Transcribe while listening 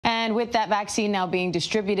And with that vaccine now being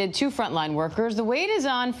distributed to frontline workers, the wait is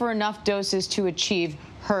on for enough doses to achieve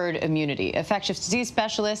herd immunity. Infectious disease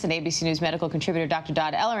specialist and ABC News medical contributor Dr.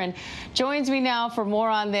 Todd Ellerin joins me now for more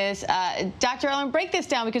on this. Dr. Ellerin, break this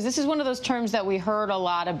down, because this is one of those terms that we heard a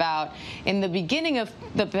lot about in the beginning of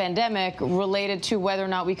the pandemic related to whether or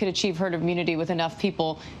not we could achieve herd immunity with enough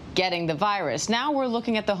people getting the virus. Now we're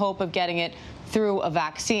looking at the hope of getting it through a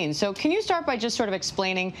vaccine. So can you start by just sort of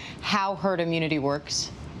explaining how herd immunity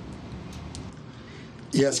works?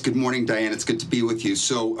 Yes, good morning, Diane. It's good to be with you.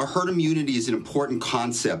 So herd immunity is an important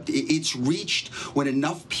concept. It's reached when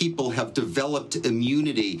enough people have developed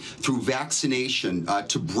immunity through vaccination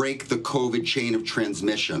to break the COVID chain of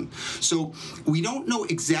transmission. So we don't know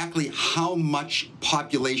exactly how much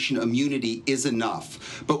population immunity is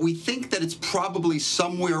enough, but we think that it's probably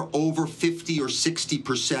somewhere over 50 or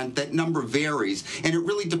 60%. That number varies, and it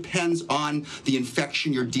really depends on the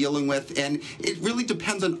infection you're dealing with, and it really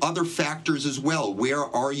depends on other factors as well. Where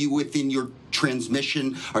are you within your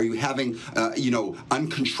transmission? Are you having,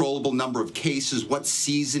 uncontrollable number of cases? What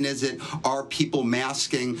season is it? Are people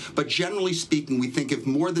masking? But generally speaking, we think if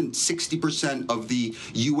more than 60% of the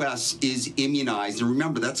U.S. is immunized, and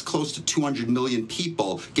remember, that's close to 200 million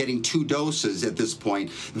people getting 2 doses at this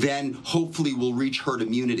point, then hopefully we'll reach herd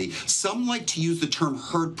immunity. Some like to use the term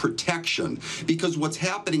herd protection, because what's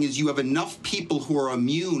happening is you have enough people who are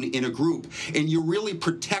immune in a group, and you're really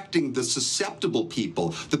protecting the susceptible people,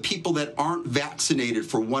 the people that aren't vaccinated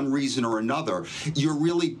for one reason or another. You're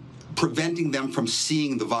really preventing them from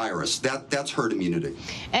seeing the virus. That's herd immunity.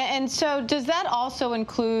 And so does that also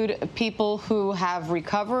include people who have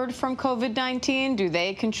recovered from COVID-19? Do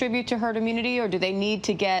they contribute to herd immunity, or do they need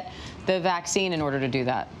to get the vaccine in order to do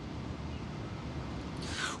that?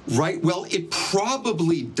 Right. Well, it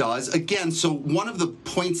probably does. Again, so one of the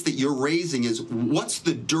points that you're raising is, what's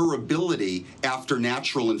the durability after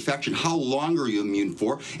natural infection? How long are you immune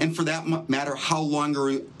for? And for that matter, how long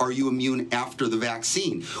are you immune after the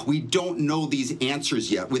vaccine? We don't know these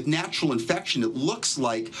answers yet. With natural infection, it looks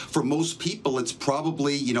like for most people, it's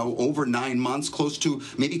probably, over 9 months,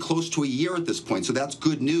 maybe close to a year at this point. So that's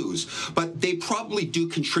good news. But they probably do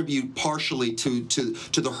contribute partially to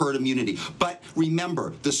the herd immunity. But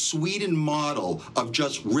remember, the Sweden model of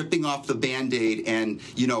just ripping off the Band-Aid and,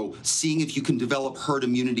 seeing if you can develop herd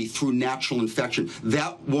immunity through natural infection,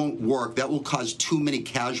 that won't work. That will cause too many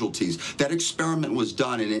casualties. That experiment was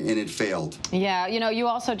done and it failed. Yeah, you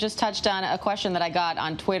also just touched on a question that I got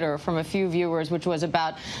on Twitter from a few viewers, which was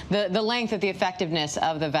about the length of the effectiveness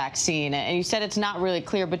of the vaccine. And you said it's not really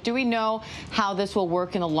clear, but do we know how this will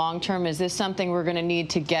work in the long term? Is this something we're going to need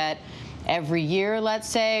to get every year, let's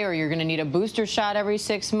say, or you're going to need a booster shot every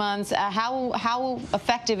 6 months? How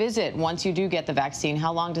effective is it once you do get the vaccine?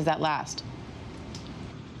 How long does that last?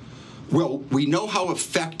 Well, we know how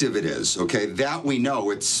effective it is, okay? That we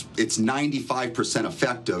know. It's 95%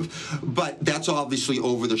 effective, but that's obviously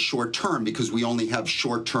over the short term, because we only have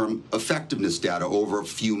short-term effectiveness data over a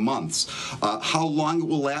few months. How long it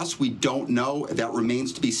will last, we don't know. That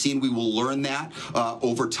remains to be seen. We will learn that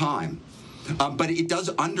over time. But it does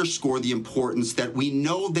underscore the importance that we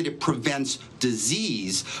know that it prevents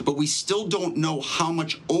disease, but we still don't know how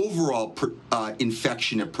much overall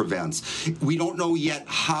infection it prevents. We don't know yet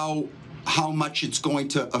how much it's going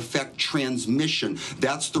to affect transmission.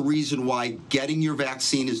 That's the reason why getting your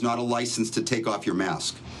vaccine is not a license to take off your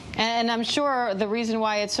mask. And I'm sure the reason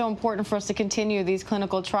why it's so important for us to continue these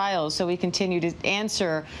clinical trials, so we continue to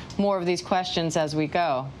answer more of these questions as we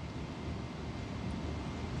go.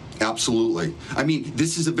 Absolutely. I mean,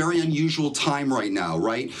 this is a very unusual time right now,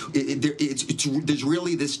 right? There's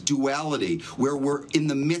really this duality where we're in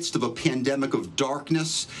the midst of a pandemic of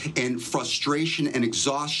darkness and frustration and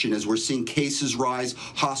exhaustion as we're seeing cases rise,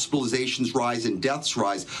 hospitalizations rise, and deaths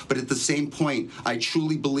rise. But at the same point, I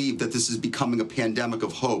truly believe that this is becoming a pandemic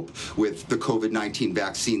of hope with the COVID-19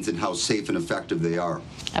 vaccines and how safe and effective they are.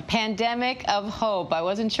 A pandemic of hope. I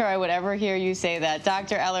wasn't sure I would ever hear you say that.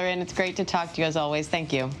 Dr. Ellerin, it's great to talk to you as always.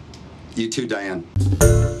 Thank you. You too, Diane.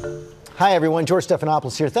 Hi, everyone. George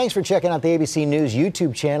Stephanopoulos here. Thanks for checking out the ABC News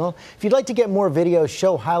YouTube channel. If you'd like to get more videos,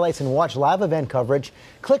 show highlights, and watch live event coverage,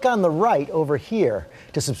 click on the right over here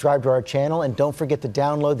to subscribe to our channel. And don't forget to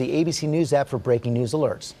download the ABC News app for breaking news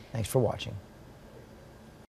alerts. Thanks for watching.